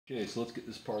Okay, so let's get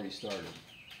this party started.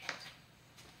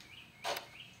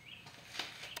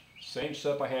 Same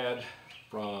setup I had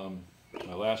from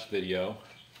my last video.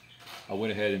 I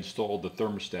went ahead and installed the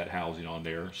thermostat housing on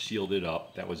there, sealed it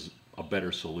up. That was a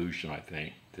better solution, I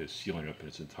think, to sealing it up in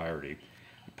its entirety.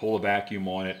 I pulled a vacuum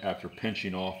on it after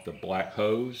pinching off the black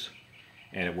hose,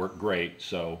 and it worked great.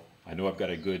 So I know I've got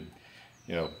a good,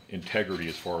 integrity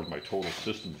as far as my total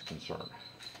system is concerned.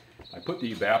 I put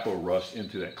the evap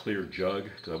into that clear jug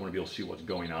because I want to be able to see what's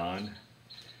going on.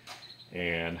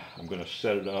 And I'm going to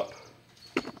set it up.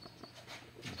 Let's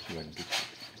see if I can get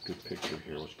a good picture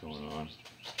here what's going on.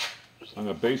 I'm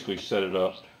going to basically set it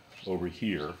up over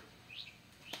here.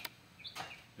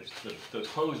 The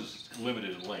hose is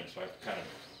limited in length, so I have to kind of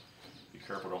be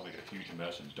careful I don't make a huge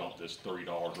mess and dump this $30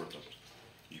 worth of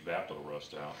evap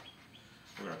out.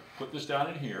 We're going to put this down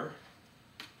in here,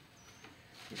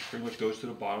 which pretty much goes to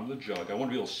the bottom of the jug. I want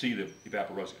to be able to see the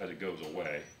evap as it goes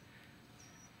away.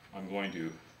 I'm going to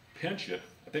pinch it.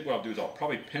 I think what I'll do is I'll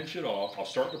probably pinch it off. I'll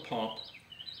start the pump.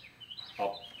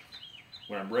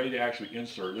 When I'm ready to actually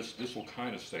insert, this will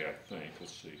kind of stay, I think.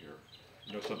 Let's see here.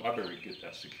 I better get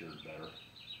that secured better.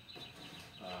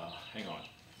 Hang on.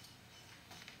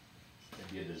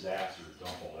 It'd be a disaster to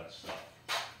dump all that stuff.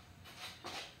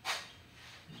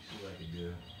 Let me see what I can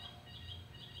do.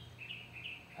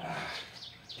 I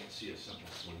can't see a simple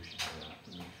solution to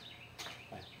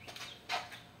that.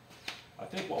 I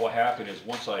think what will happen is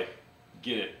once I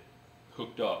get it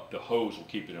hooked up, the hose will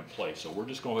keep it in place. So we're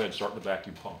just going to go ahead and start the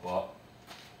vacuum pump up.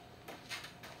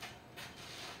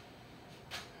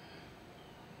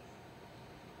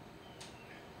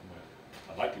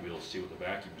 I'd like to be able to see what the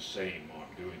vacuum is saying while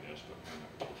I'm doing this, but I'm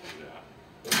not going to do that.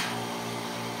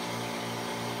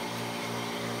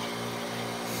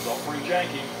 It's all pretty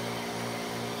janky.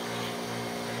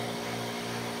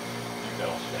 I think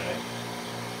that'll stay.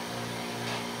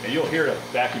 And you'll hear the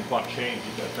vacuum pump change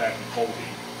into a vacuum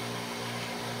holding.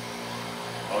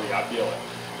 Oh yeah, I feel it.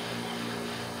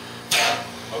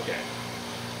 Okay.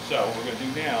 So what we're going to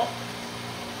do now,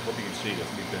 hope you can see this.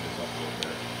 Let me bend this up a little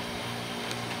bit.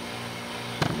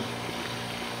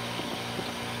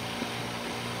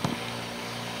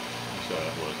 So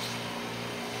that works.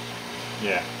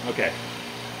 Yeah, okay.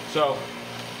 So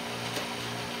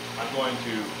I'm going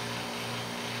to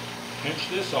pinch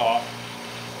this off,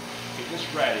 get this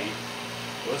ready.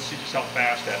 Let's see just how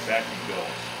fast that vacuum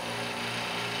goes.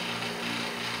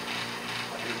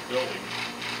 Here's building.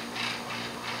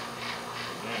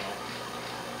 Now,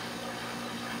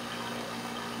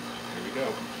 here we go.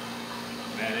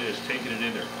 Man, it is taking it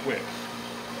in there quick.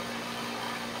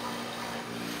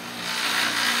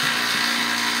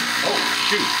 Oh,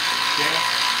 shoot. Damn it.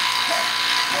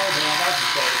 Oh, man, that's a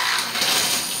start.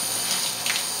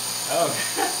 Okay.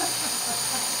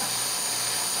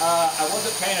 I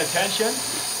wasn't paying attention,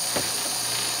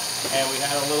 and we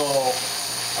had I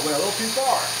went a little too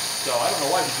far. So I don't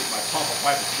know why I just did my pump. I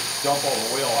might just dump all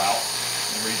the oil out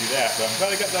and redo that. But I'm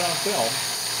glad I got that on film.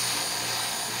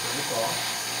 Turn this off.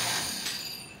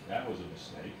 That was a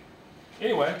mistake.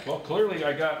 Anyway, well, clearly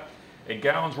I got a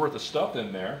gallon's worth of stuff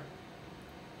in there.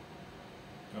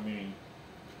 I mean,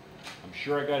 I'm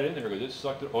sure I got it in there because it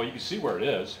sucked it. Oh, you can see where it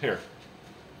is. Here.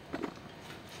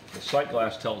 The sight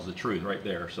glass tells the truth right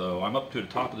there. So I'm up to the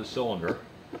top of the cylinder.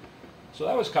 So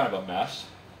that was kind of a mess.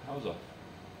 That was a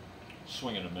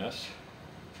swing and a miss.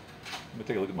 Let me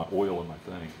take a look at my oil in my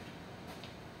thing.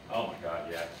 Oh my God,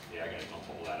 yeah, I gotta dump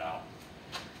all that out.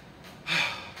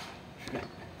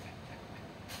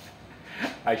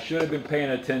 I should have been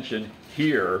paying attention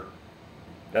here.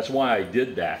 That's why I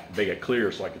did that, make it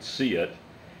clear so I could see it.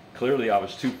 Clearly I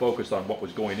was too focused on what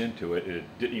was going into it. It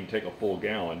didn't even take a full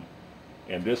gallon.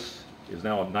 And this is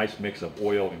now a nice mix of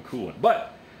oil and coolant.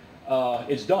 But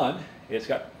it's done. It's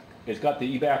got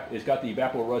the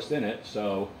evap rust in it,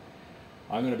 so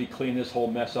I'm going to be cleaning this whole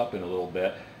mess up in a little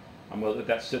bit. I'm going to let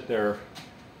that sit there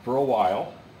for a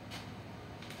while.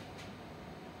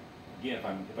 Again,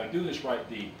 if I do this right,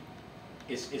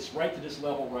 it's right to this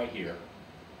level right here.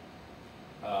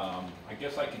 I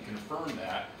guess I can confirm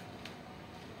that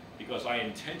because I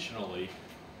intentionally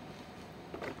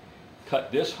cut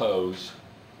this hose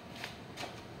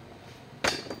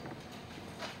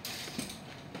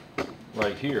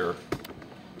right here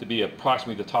to be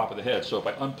approximately the top of the head. So if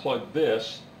I unplug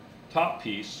this top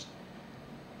piece,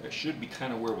 that should be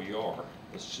kind of where we are.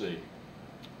 Let's see.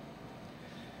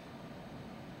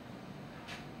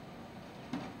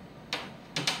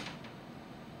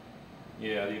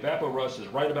 Yeah, the evap rust is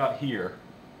right about here.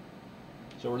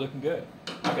 So we're looking good.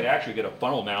 I could actually get a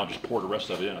funnel now and just pour the rest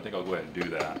of it in. I think I'll go ahead and do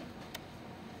that.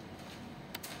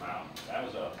 Wow, that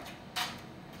was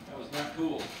wasn't that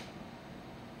cool?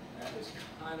 That is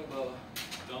kind of a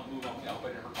dumb move on me. I hope I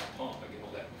didn't hurt my pump. I get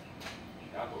all that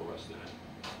alcohol rusted in.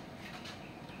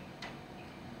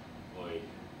 Like,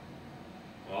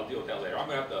 well, I'll deal with that later. I'm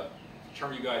going to have to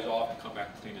turn you guys off and come back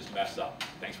and clean this mess up.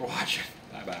 Thanks for watching.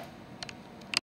 Bye-bye.